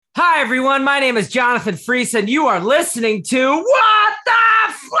Hi, everyone. My name is Jonathan Freese, and you are listening to What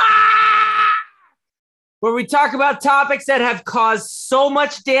the Fly, where we talk about topics that have caused so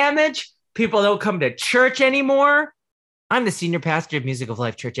much damage, people don't come to church anymore. I'm the senior pastor of Music of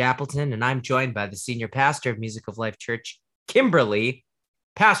Life Church Appleton, and I'm joined by the senior pastor of Music of Life Church Kimberly,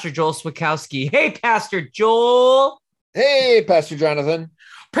 Pastor Joel Swakowski. Hey, Pastor Joel. Hey, Pastor Jonathan.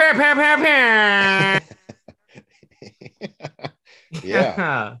 Pam, pam, pam, pam.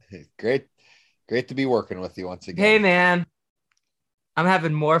 Yeah, great to be working with you once again. Hey, man, I'm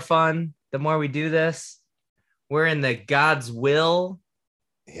having more fun the more we do this. We're in the God's will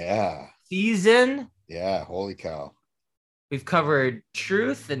season. Yeah, holy cow. We've covered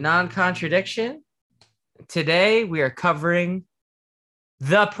truth and non-contradiction. Today, we are covering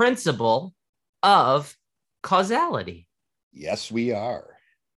the principle of causality. Yes, we are.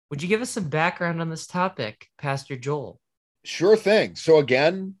 Would you give us some background on this topic, Pastor Joel? Sure thing. So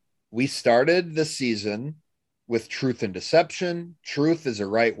again, we started the season with truth and deception. Truth is a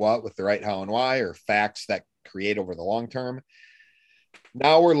right what with the right how and why, or facts that create over the long term.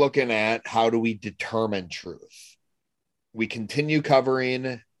 Now we're looking at how do we determine truth. We continue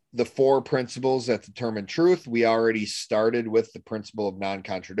covering the four principles that determine truth. We already started with the principle of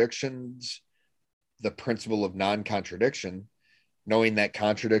non-contradictions, the principle of non-contradiction, knowing that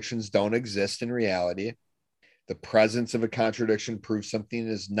contradictions don't exist in reality. The presence of a contradiction proves something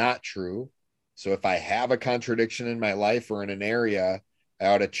is not true. So if I have a contradiction in my life or in an area, I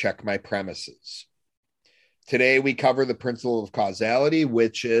ought to check my premises. Today, we cover the principle of causality,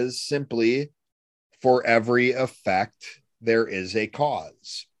 which is simply for every effect, there is a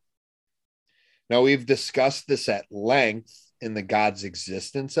cause. Now, we've discussed this at length in the God's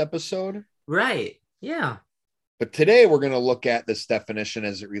existence episode. Right. Yeah. But today, we're going to look at this definition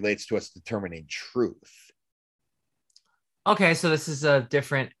as it relates to us determining truth. Okay, so this is a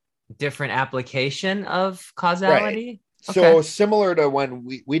different application of causality. Right. So similar to when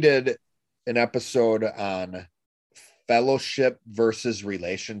we did an episode on fellowship versus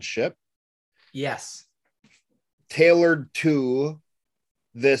relationship. Yes. Tailored to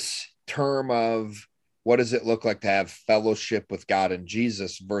this term of what does it look like to have fellowship with God and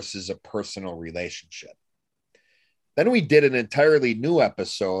Jesus versus a personal relationship. Then we did an entirely new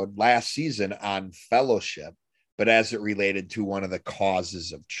episode last season on fellowship, but as it related to one of the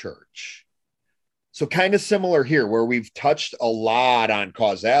causes of church. So kind of similar here, where we've touched a lot on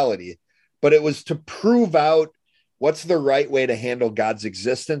causality, but it was to prove out what's the right way to handle God's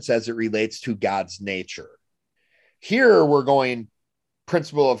existence as it relates to God's nature. Here we're going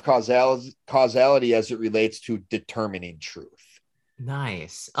principle of causality as it relates to determining truth.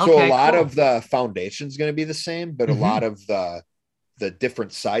 Nice. Okay, so a lot of the foundation is going to be the same, but a lot of the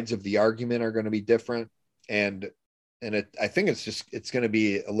different sides of the argument are going to be different. And I think it's going to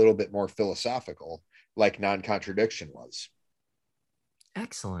be a little bit more philosophical, like non-contradiction was.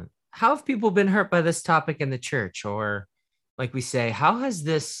 Excellent. How have people been hurt by this topic in the church? Or like we say, how has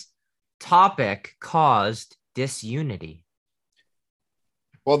this topic caused disunity?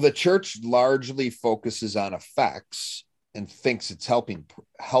 Well, the church largely focuses on effects and thinks it's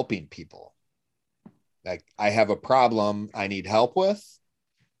helping people. Like, I have a problem I need help with.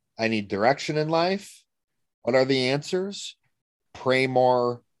 I need direction in life. What are the answers? Pray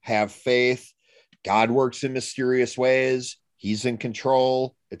more, have faith. God works in mysterious ways. He's in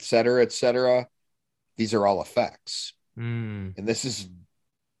control, et cetera, et cetera. These are all effects. And this is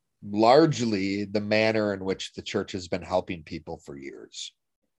largely the manner in which the church has been helping people for years.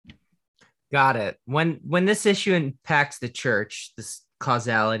 Got it. When this issue impacts the church, this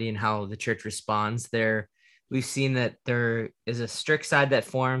causality and how the church responds, we've seen that there is a strict side that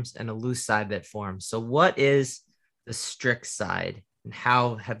forms and a loose side that forms. So what is the strict side and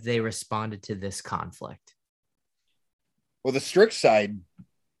how have they responded to this conflict? Well, the strict side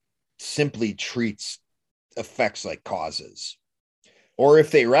simply treats effects like causes. Or if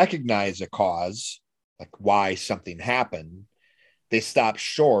they recognize a cause, like why something happened, they stop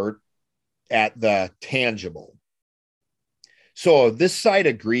short at the tangible. So this side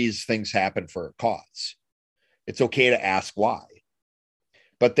agrees things happen for a cause. It's okay to ask why,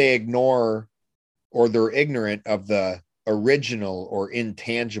 but they ignore or they're ignorant of the original or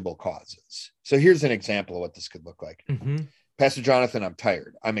intangible causes. So here's an example of what this could look like. Pastor Jonathan, I'm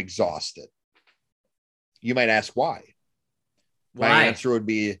tired. I'm exhausted. You might ask why. My answer would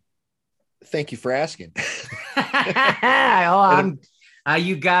be, thank you for asking.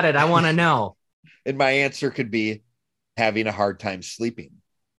 You got it. I want to know. And my answer could be having a hard time sleeping.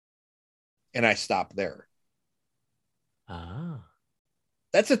 And I stop there.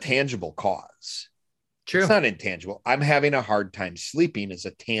 That's a tangible cause. True. It's not intangible. I'm having a hard time sleeping is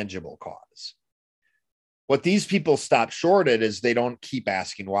a tangible cause. What these people stop short at is they don't keep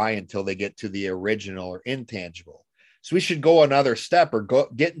asking why until they get to the original or intangible. So we should go another step or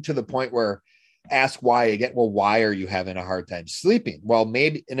get to the point where ask why again. Well, why are you having a hard time sleeping? Well,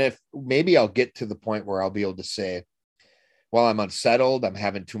 maybe I'll get to the point where I'll be able to say, well, I'm unsettled. I'm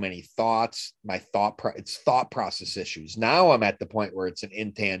having too many thoughts. It's thought process issues. Now I'm at the point where it's an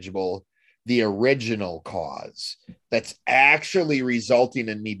intangible, the original cause that's actually resulting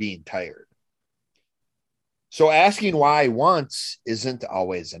in me being tired. So asking why once isn't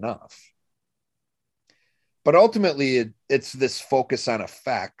always enough. But ultimately, it's this focus on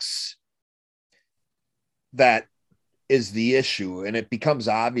effects that is the issue. And it becomes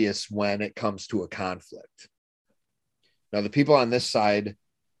obvious when it comes to a conflict. Now, the people on this side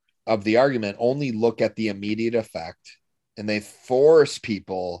of the argument only look at the immediate effect, and they force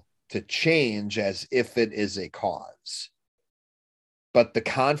people to change as if it is a cause. But the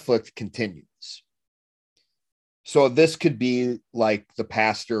conflict continues. So this could be like the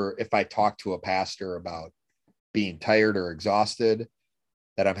pastor, if I talk to a pastor about being tired or exhausted,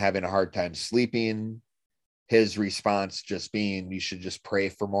 that I'm having a hard time sleeping, his response just being, you should just pray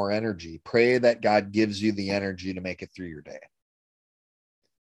for more energy. Pray that God gives you the energy to make it through your day.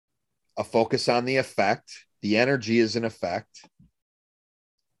 A focus on the effect. The energy is an effect.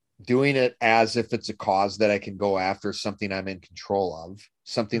 Doing it as if it's a cause that I can go after, something I'm in control of,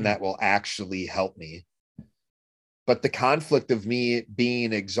 something that will actually help me. But the conflict of me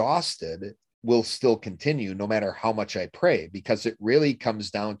being exhausted will still continue no matter how much I pray, because it really comes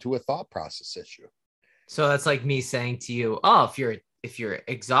down to a thought process issue. So that's like me saying to you, oh, if you're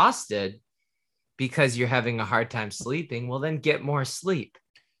exhausted because you're having a hard time sleeping, well, then get more sleep.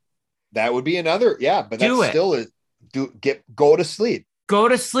 That would be another, yeah, but that's still go to sleep. Go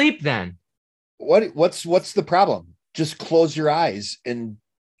to sleep then. What's the problem? Just close your eyes and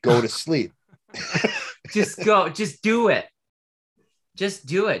go to sleep. Just do it. Just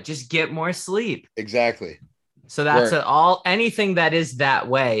do it. Just get more sleep. Exactly. So that's anything that is that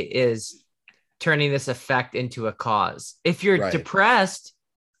way is turning this effect into a cause. If you're depressed,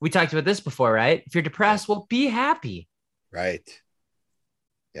 we talked about this before, right? If you're depressed, well, be happy. Right.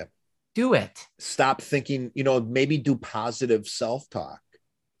 Yep. Do it. Stop thinking, maybe do positive self-talk.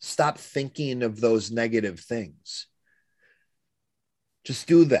 Stop thinking of those negative things. Just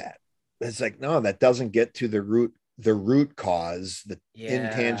do that. It's like, no, that doesn't get to the root cause, the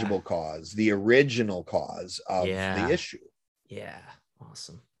intangible cause, the original cause of the issue. Yeah.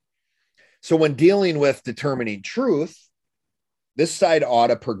 Awesome. So when dealing with determining truth, this side ought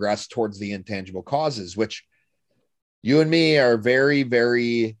to progress towards the intangible causes, which you and me are very,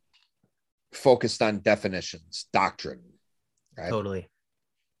 very focused on definitions, doctrine. Right? Totally.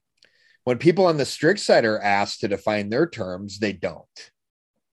 When people on the strict side are asked to define their terms, they don't,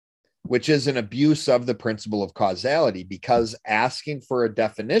 which is an abuse of the principle of causality, because asking for a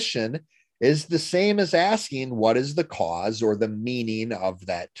definition is the same as asking what is the cause or the meaning of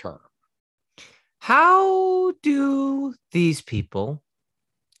that term. How do these people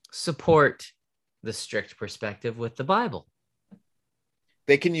support the strict perspective with the Bible?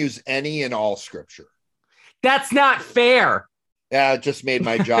 They can use any and all scripture. That's not fair. Yeah, it just made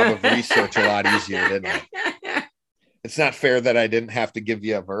my job of research a lot easier, didn't it? It's not fair that I didn't have to give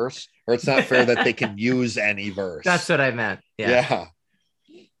you a verse, or it's not fair that they can use any verse. That's what I meant. Yeah.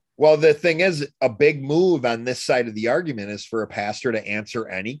 Well, the thing is, a big move on this side of the argument is for a pastor to answer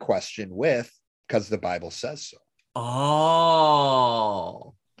any question with, because the Bible says so.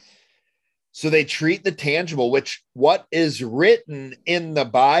 Oh. So they treat the tangible, which what is written in the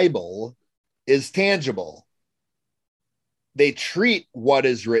Bible is tangible. They treat what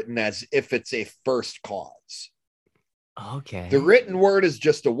is written as if it's a first cause. Okay. The written word is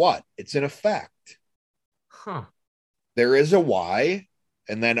just a what? It's an effect. Huh. There is a why,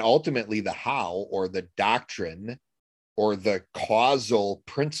 and then ultimately the how, or the doctrine, or the causal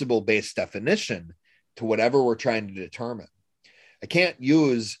principle-based definition to whatever we're trying to determine. I can't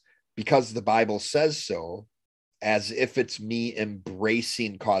use because the Bible says so as if it's me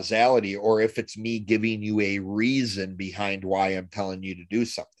embracing causality, or if it's me giving you a reason behind why I'm telling you to do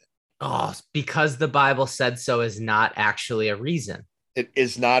something. Oh, because the Bible said so is not actually a reason. It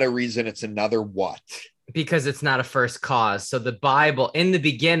is not a reason. It's another what? Because it's not a first cause. So the Bible, in the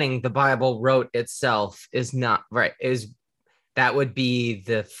beginning, the Bible wrote itself is not right. That would be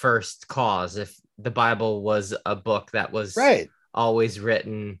the first cause if the Bible was a book that was always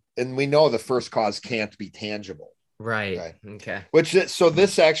written. And we know the first cause can't be tangible. Right. Okay. So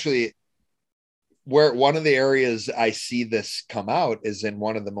this actually, where one of the areas I see this come out is in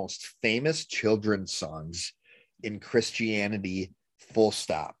one of the most famous children's songs in Christianity, full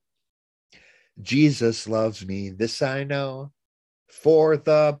stop. Jesus loves me, this I know, for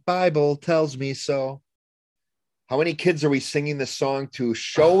the Bible tells me so. How many kids are we singing this song to,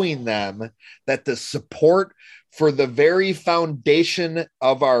 showing them that the support for the very foundation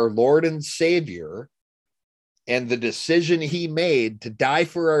of our Lord and Savior and the decision he made to die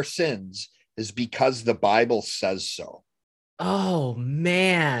for our sins is because the Bible says so? Oh,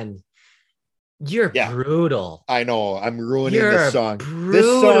 man. You're brutal. I know. I'm ruining You're this song. brutal.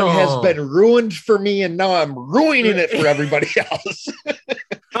 This song has been ruined for me, and now I'm ruining it for everybody else.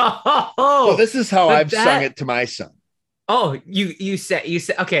 So this is how I've sung it to my son. Oh, you said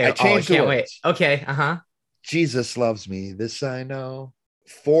okay. I changed the words. Wait. Okay. Jesus loves me, this I know.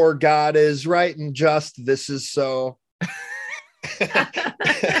 For God is right and just, this is so. There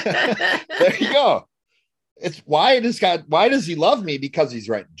you go. It's why does he love me? Because he's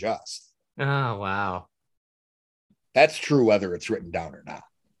right and just. Oh, wow. That's true whether it's written down or not.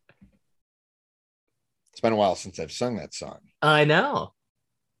 It's been a while since I've sung that song. I know.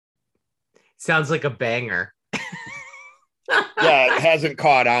 Sounds like a banger. Yeah, it hasn't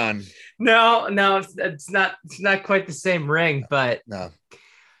caught on. No, it's not quite the same ring, but no.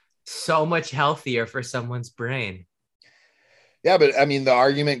 So much healthier for someone's brain. Yeah, but I mean, the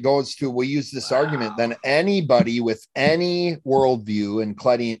argument goes to, we use this argument, then anybody with any worldview,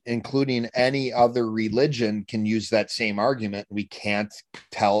 including any other religion, can use that same argument. We can't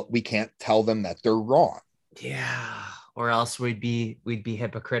tell them that they're wrong. Yeah. Or else we'd be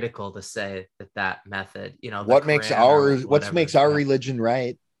hypocritical to say that method, what makes our religion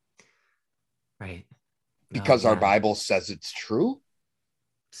right? Right. Because our Bible says it's true.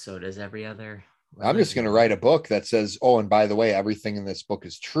 So does every other religion. I'm just going to write a book that says, oh, and by the way, everything in this book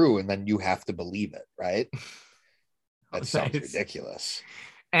is true. And then you have to believe it, right? That sounds ridiculous.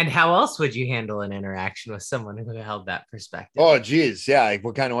 And how else would you handle an interaction with someone who held that perspective? Oh, geez. Yeah.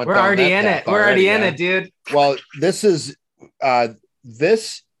 We're kind of We're already in it. We're already in it, dude. Well, this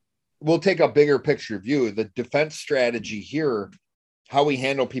will take a bigger picture view. The defense strategy here, how we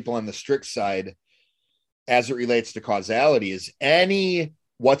handle people on the strict side as it relates to causality, is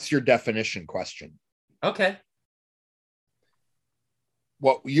what's your definition question. Okay.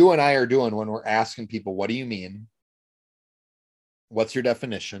 What you and I are doing when we're asking people, what do you mean? What's your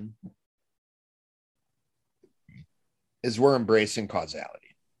definition? Is we're embracing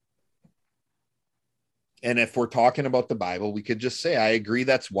causality. And if we're talking about the Bible, we could just say, I agree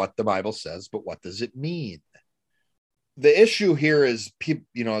that's what the Bible says, but what does it mean? The issue here is,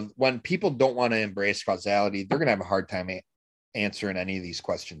 when people don't want to embrace causality, they're going to have a hard time answering any of these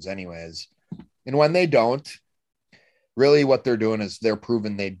questions anyways. And when they don't, really what they're doing is they're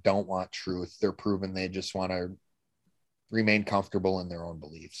proving they don't want truth. They're proving they just want to remain comfortable in their own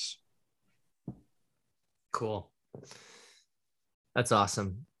beliefs. Cool. That's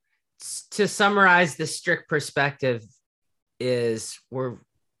awesome. To summarize, the strict perspective is we're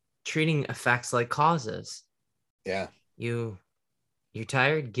treating effects like causes. Yeah. You're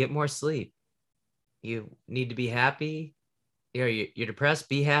tired, get more sleep. You need to be happy. You're depressed,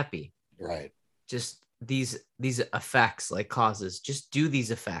 be happy. Right. Just these effects like causes. Just do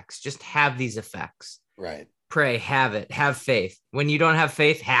these effects. Just have these effects. Right. Pray, have it, have faith. When you don't have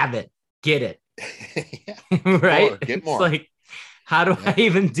faith, have it, get it. Right? Get more. It's like, how do I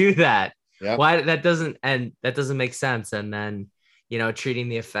even do that? Yep. Why that doesn't make sense. And then, treating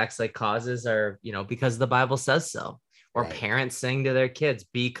the effects like causes are, because the Bible says so. Or right. Parents saying to their kids,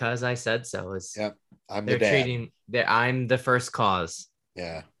 because I said so. Yep. I'm the dad. I'm the first cause.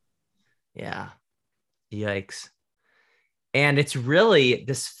 Yeah. Yeah. Yikes. And it's really,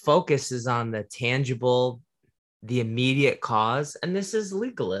 this focus is on the tangible, the immediate cause. And this is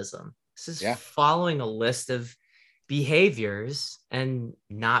legalism. This is following a list of behaviors and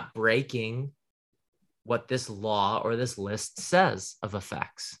not breaking what this law or this list says of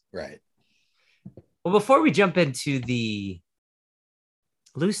effects. Right. Well, before we jump into the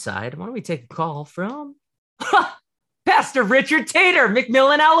loose side, why don't we take a call from Pastor Richard Tater,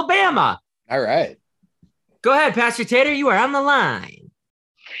 McMillan, Alabama. All right. Go ahead, Pastor Tater. You are on the line.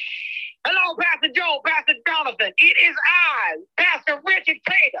 Hello, Pastor Joe, Pastor Jonathan. It is I, Pastor Richard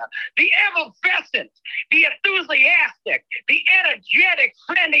Tater, the effervescent, the enthusiastic, the energetic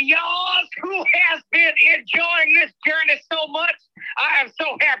friend of yours who has been enjoying this journey so much. I am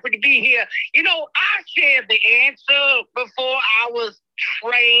so happy to be here. I shared the answer before I was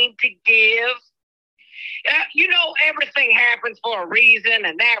trained to give. Everything happens for a reason,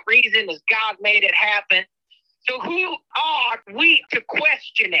 and that reason is God made it happen. So who are we to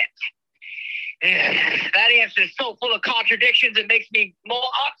question it? That answer is so full of contradictions. It makes me more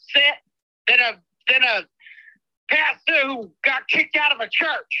upset than a pastor who got kicked out of a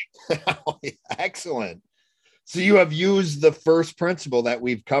church. Oh, yeah, excellent. So you have used the first principle that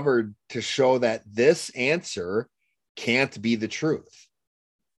we've covered to show that this answer can't be the truth.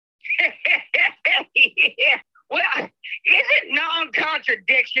 Yeah. Well, isn't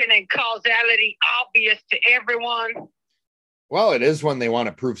non-contradiction and causality obvious to everyone? Well, it is when they want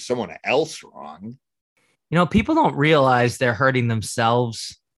to prove someone else wrong. You know, people don't realize they're hurting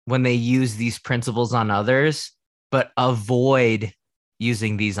themselves when they use these principles on others, but avoid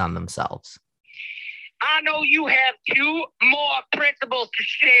using these on themselves. I know you have 2 more principles to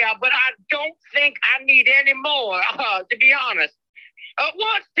share, but I don't think I need any more, to be honest.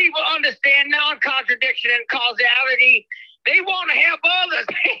 Once people understand non-contradiction and causality, they want to help others.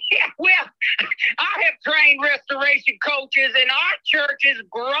 Well, I have trained restoration coaches, and our church is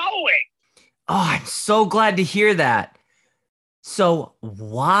growing. Oh, I'm so glad to hear that. So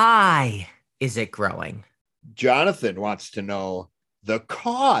why is it growing? Jonathan wants to know the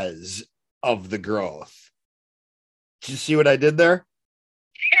cause of the growth. Did you see what I did there?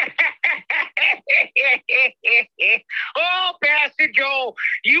 Oh, Pastor Joe,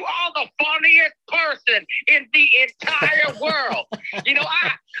 you are the funniest person in the entire world. You know,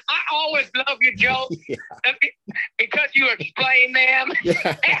 I always love your jokes because you explain them.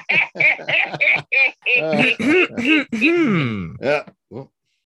 Yeah.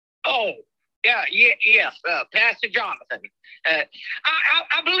 Oh, yes, Pastor Jonathan.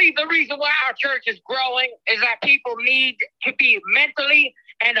 I believe the reason why our church is growing is that people need to be mentally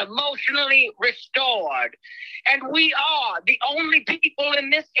and emotionally restored. And we are the only people in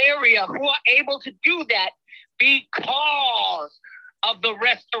this area who are able to do that because of the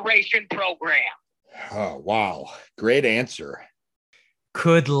restoration program. Oh, wow. Great answer.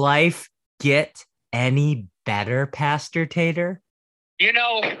 Could life get any better, Pastor Tater? You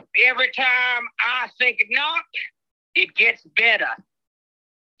know, every time I think not, it gets better.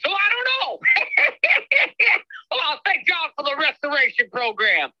 So I don't know. Well, I'll thank God for the restoration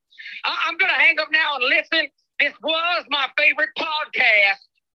program. I'm going to hang up now and listen. This was my favorite podcast.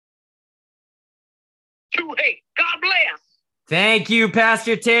 Hey, God bless. Thank you,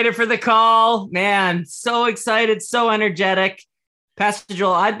 Pastor Tater, for the call. Man, so excited, so energetic. Pastor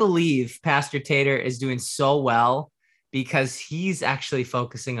Joel, I believe Pastor Tater is doing so well because he's actually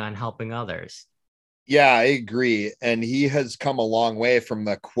focusing on helping others. Yeah, I agree. And he has come a long way from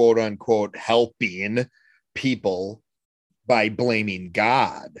the quote unquote helping people by blaming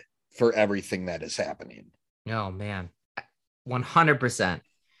God for everything that is happening. Oh, man. 100%.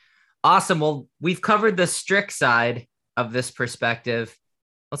 Awesome. Well, we've covered the strict side of this perspective.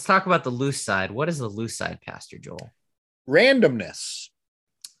 Let's talk about the loose side. What is the loose side, Pastor Joel? Randomness.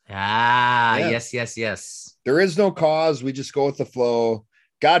 Ah, Yeah. Yes. There is no cause. We just go with the flow.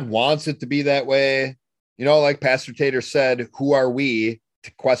 God wants it to be that way. You know, like Pastor Tater said, who are we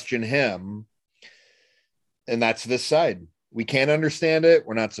to question him? And that's this side. We can't understand it.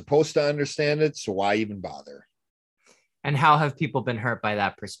 We're not supposed to understand it. So why even bother? And how have people been hurt by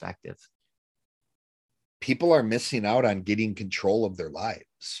that perspective? People are missing out on getting control of their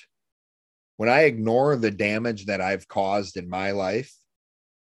lives. When I ignore the damage that I've caused in my life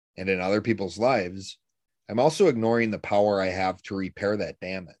and in other people's lives, I'm also ignoring the power I have to repair that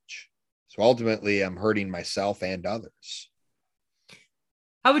damage. So ultimately, I'm hurting myself and others.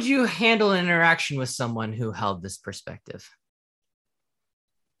 How would you handle an interaction with someone who held this perspective?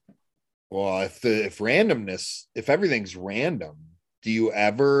 Well, if everything's random, do you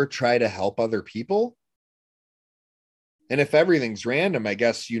ever try to help other people? And if everything's random, I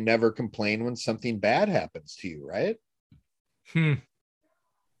guess you never complain when something bad happens to you, right? Yeah,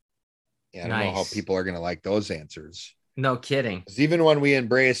 I don't know how people are going to like those answers. No kidding. Because even when we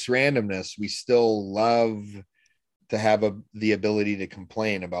embrace randomness, we still love to have the ability to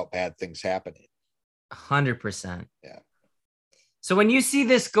complain about bad things happening. 100%. Yeah. So when you see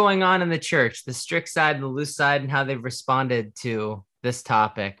this going on in the church, the strict side and the loose side, and how they've responded to this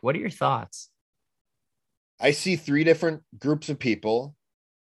topic, what are your thoughts? I see 3 different groups of people.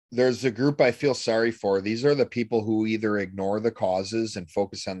 There's a group I feel sorry for. These are the people who either ignore the causes and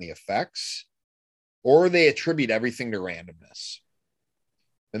focus on the effects, or they attribute everything to randomness.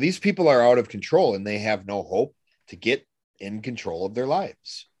 Now, these people are out of control and they have no hope to get in control of their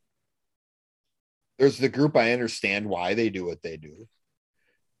lives. There's the group I understand why they do what they do.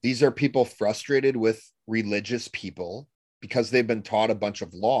 These are people frustrated with religious people because they've been taught a bunch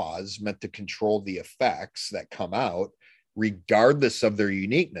of laws meant to control the effects that come out, regardless of their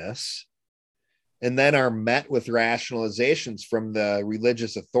uniqueness. and then are met with rationalizations from the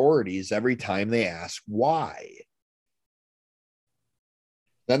religious authorities every time they ask why.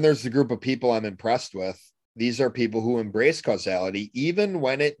 Then there's the group of people I'm impressed with. These are people who embrace causality, even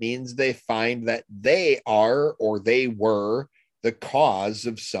when it means they find that they are or they were the cause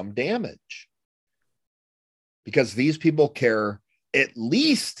of some damage. Because these people care at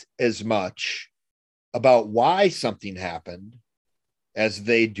least as much about why something happened as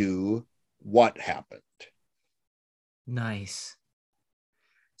they do what happened. Nice.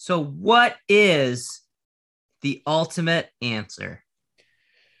 So what is the ultimate answer?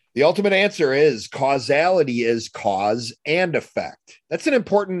 The ultimate answer is causality is cause and effect. That's an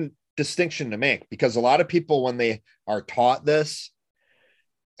important distinction to make, because a lot of people, when they are taught this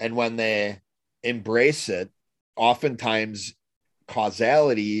and when they embrace it, oftentimes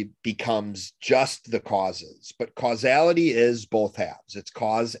causality becomes just the causes, but causality is both halves. It's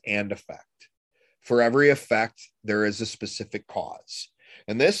cause and effect. For every effect, there is a specific cause.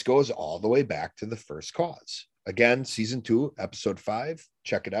 And this goes all the way back to the first cause. Again, season 2, episode 5,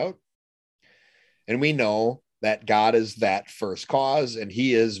 check it out. And we know that God is that first cause, and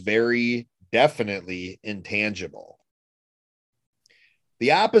he is very definitely intangible.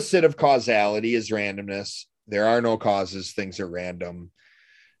 The opposite of causality is randomness. There are no causes, things are random.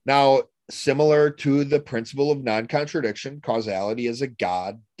 Now, similar to the principle of non-contradiction, causality is a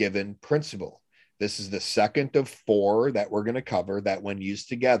God-given principle. This is the second of 4 that we're going to cover, that when used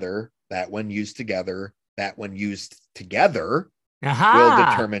together, that when used together, that when used together will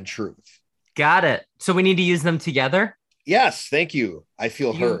determine truth. Got it. So we need to use them together? Yes, thank you. I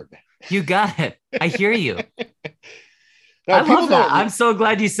feel heard. You got it. I hear you. Now, I love that. I'm so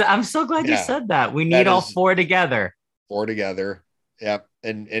glad you said. You said that. We need all 4 together. 4 together. Yep.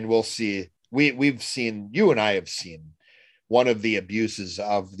 And we'll see. We've seen, you and I have seen, one of the abuses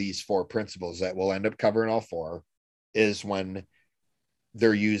of these 4 principles that we'll end up covering all 4 is when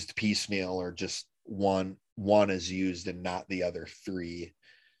they're used piecemeal, or just one is used and not the other 3.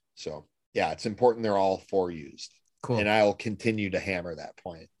 So yeah, it's important they're all 4 used. Cool. And I'll continue to hammer that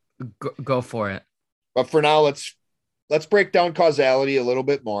point. Go for it. But for now, let's break down causality a little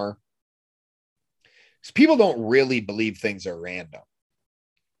bit more. Because people don't really believe things are random.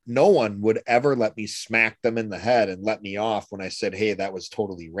 No one would ever let me smack them in the head and let me off when I said, hey, that was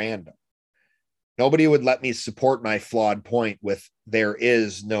totally random. Nobody would let me support my flawed point with there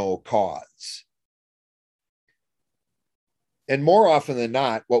is no cause. And more often than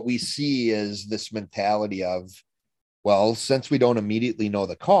not, what we see is this mentality of, well, since we don't immediately know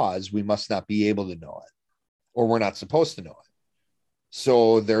the cause, we must not be able to know it, or we're not supposed to know it.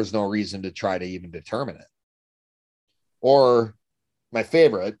 So there's no reason to try to even determine it. Or my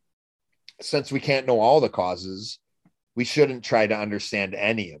favorite, since we can't know all the causes, we shouldn't try to understand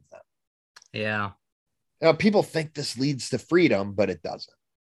any of them. Yeah. Now, people think this leads to freedom, but it doesn't.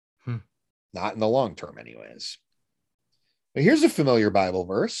 Not in the long term, anyways. But here's a familiar Bible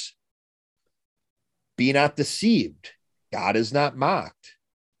verse. Be not deceived. God is not mocked.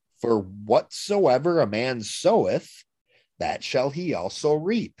 For whatsoever a man soweth, that shall he also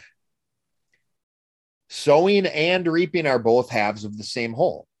reap. Sowing and reaping are both halves of the same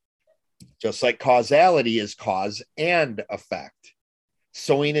whole. Just like causality is cause and effect.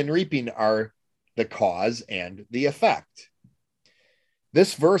 Sowing and reaping are the cause and the effect.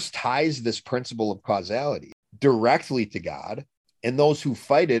 This verse ties this principle of causality directly to God, and those who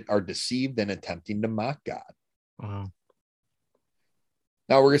fight it are deceived and attempting to mock God. Wow.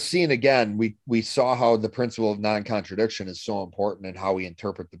 Now we're seeing again, we saw how the principle of non-contradiction is so important in how we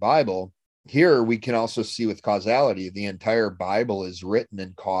interpret the Bible. Here we can also see with causality, the entire Bible is written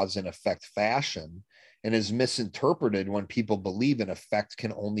in cause and effect fashion and is misinterpreted when people believe an effect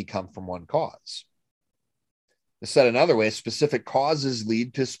can only come from one cause. Said another way, specific causes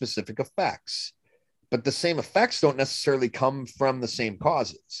lead to specific effects, but the same effects don't necessarily come from the same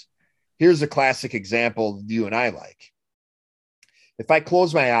causes. Here's a classic example you and I like. If I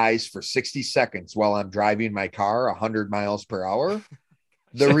close my eyes for 60 seconds while I'm driving my car 100 miles per hour,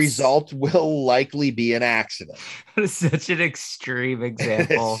 the result will likely be an accident. That is such an extreme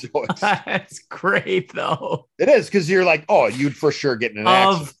example. That's great, though. It is, because you're like, oh, you'd for sure get in an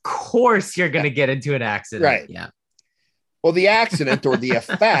accident. Of course you're going to get into an accident. Right. Yeah. Well, the accident or the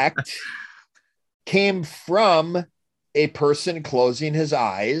effect came from a person closing his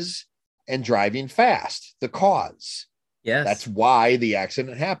eyes and driving fast, the cause. Yes. That's why the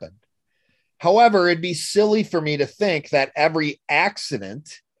accident happened. However, it'd be silly for me to think that every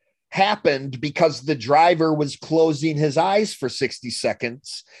accident happened because the driver was closing his eyes for 60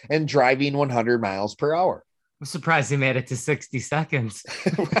 seconds and driving 100 miles per hour. I'm surprised he made it to 60 seconds.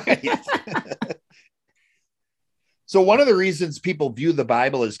 Right. So one of the reasons people view the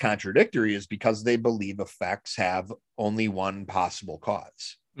Bible as contradictory is because they believe effects have only one possible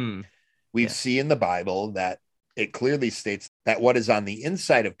cause. We see in the Bible that it clearly states that what is on the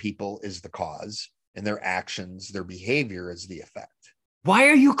inside of people is the cause, and their actions, their behavior is the effect. Why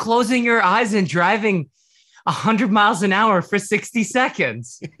are you closing your eyes and driving 100 miles an hour for 60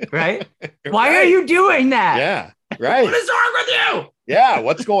 seconds? Right? Why are you doing that? Yeah. Right. What is wrong with you? Yeah.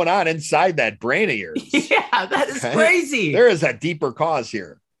 What's going on inside that brain of yours? Yeah, that is crazy. There is a deeper cause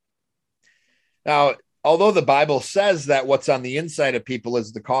here. Now, although the Bible says that what's on the inside of people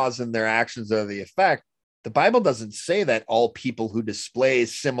is the cause and their actions are the effect, the Bible doesn't say that all people who display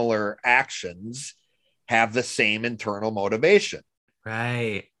similar actions have the same internal motivation.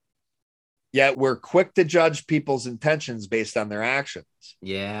 Right. Yet we're quick to judge people's intentions based on their actions.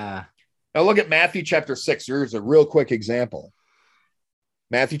 Yeah. Now look at Matthew chapter 6. Here's a real quick example.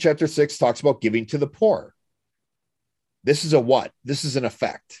 Matthew chapter 6 talks about giving to the poor. This is a what? This is an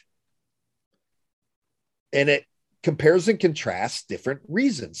effect. And it compares and contrasts different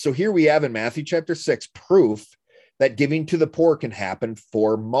reasons. So here we have in Matthew chapter 6 proof that giving to the poor can happen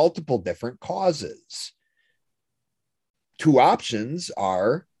for multiple different causes. Two options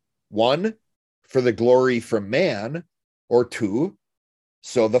are, one, for the glory from man, or two,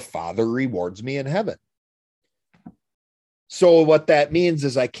 so the Father rewards me in heaven. So what that means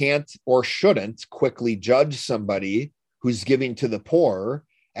is I can't or shouldn't quickly judge somebody who's giving to the poor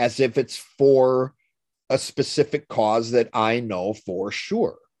as if it's for a specific cause that I know for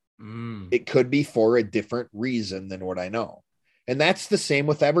sure. It could be for a different reason than what I know. And that's the same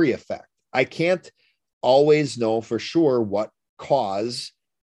with every effect. I can't always know for sure what cause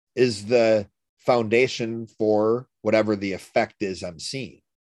is the foundation for whatever the effect is I'm seeing.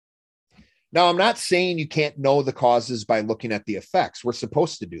 Now, I'm not saying you can't know the causes by looking at the effects. We're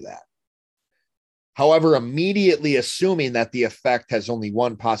supposed to do that. However, immediately assuming that the effect has only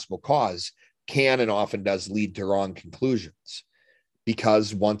one possible cause can and often does lead to wrong conclusions.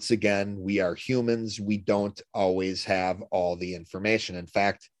 Because once again, we are humans. We don't always have all the information. In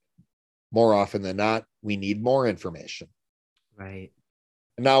fact, more often than not, we need more information. Right.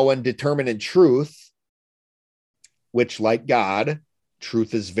 Now, when determining truth, which like God,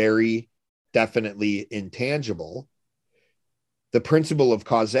 truth is very definitely intangible, the principle of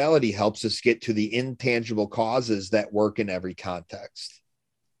causality helps us get to the intangible causes that work in every context.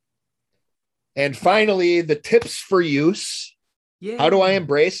 And finally, the tips for use. Yeah. How do I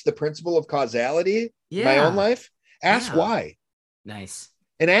embrace the principle of causality in my own life? Ask why. Nice.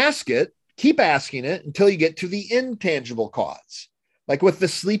 And ask it, keep asking it until you get to the intangible cause. Like with the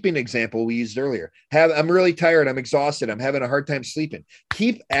sleeping example we used earlier. I'm really tired. I'm exhausted. I'm having a hard time sleeping.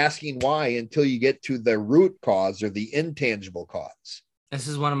 Keep asking why until you get to the root cause or the intangible cause. This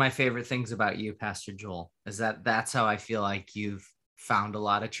is one of my favorite things about you, Pastor Joel, is that's how I feel like you've found a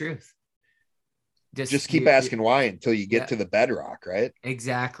lot of truth. Just keep asking why until you get to the bedrock, right?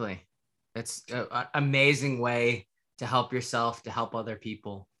 Exactly. It's an amazing way to help yourself, to help other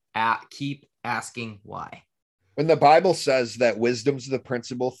people. Keep asking why. When the Bible says that wisdom's the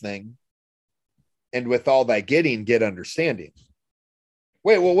principal thing, and with all thy getting, get understanding.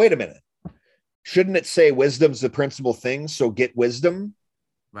 Wait a minute. Shouldn't it say wisdom's the principal thing, so get wisdom?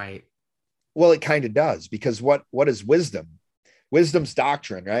 Right. Well, it kind of does, because what is wisdom? Wisdom's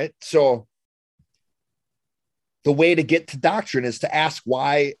doctrine, right? So the way to get to doctrine is to ask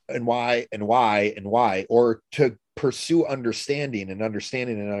why and why and why and why, or to pursue understanding and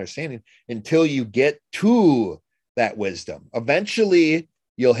understanding and understanding until you get to that wisdom. Eventually,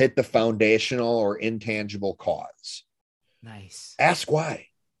 you'll hit the foundational or intangible cause. Nice. Ask why.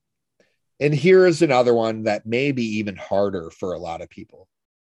 And here is another one that may be even harder for a lot of people,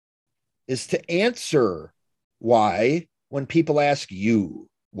 is to answer why when people ask you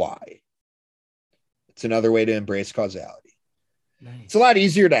why. It's another way to embrace causality. Nice. It's a lot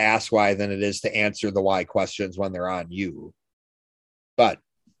easier to ask why than it is to answer the why questions when they're on you. But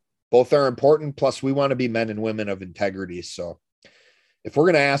both are important. Plus, we want to be men and women of integrity. So if we're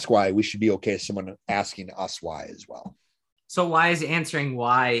going to ask why, we should be okay with someone asking us why as well. So why is answering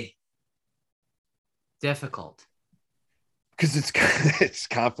why difficult? Because it's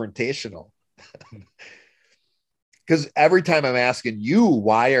confrontational. Because every time I'm asking you,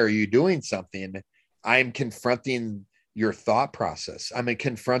 why are you doing something, I'm confronting your thought process. I'm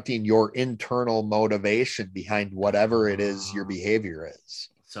confronting your internal motivation behind whatever it is your behavior is.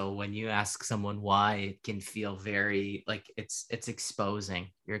 So when you ask someone why, it can feel very like it's exposing.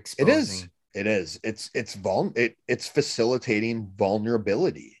 You're exposing. It is. It's facilitating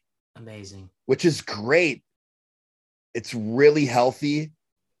vulnerability. Amazing. Which is great. It's really healthy.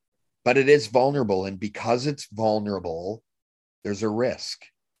 but it is vulnerable. And because it's vulnerable, there's a risk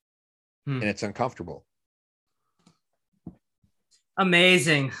and it's uncomfortable.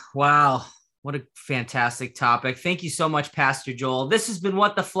 Amazing. Wow. What a fantastic topic. Thank you so much, Pastor Joel. This has been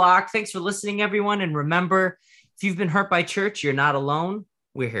What the Flock. Thanks for listening, everyone. And remember, if you've been hurt by church, you're not alone.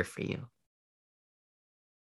 We're here for you.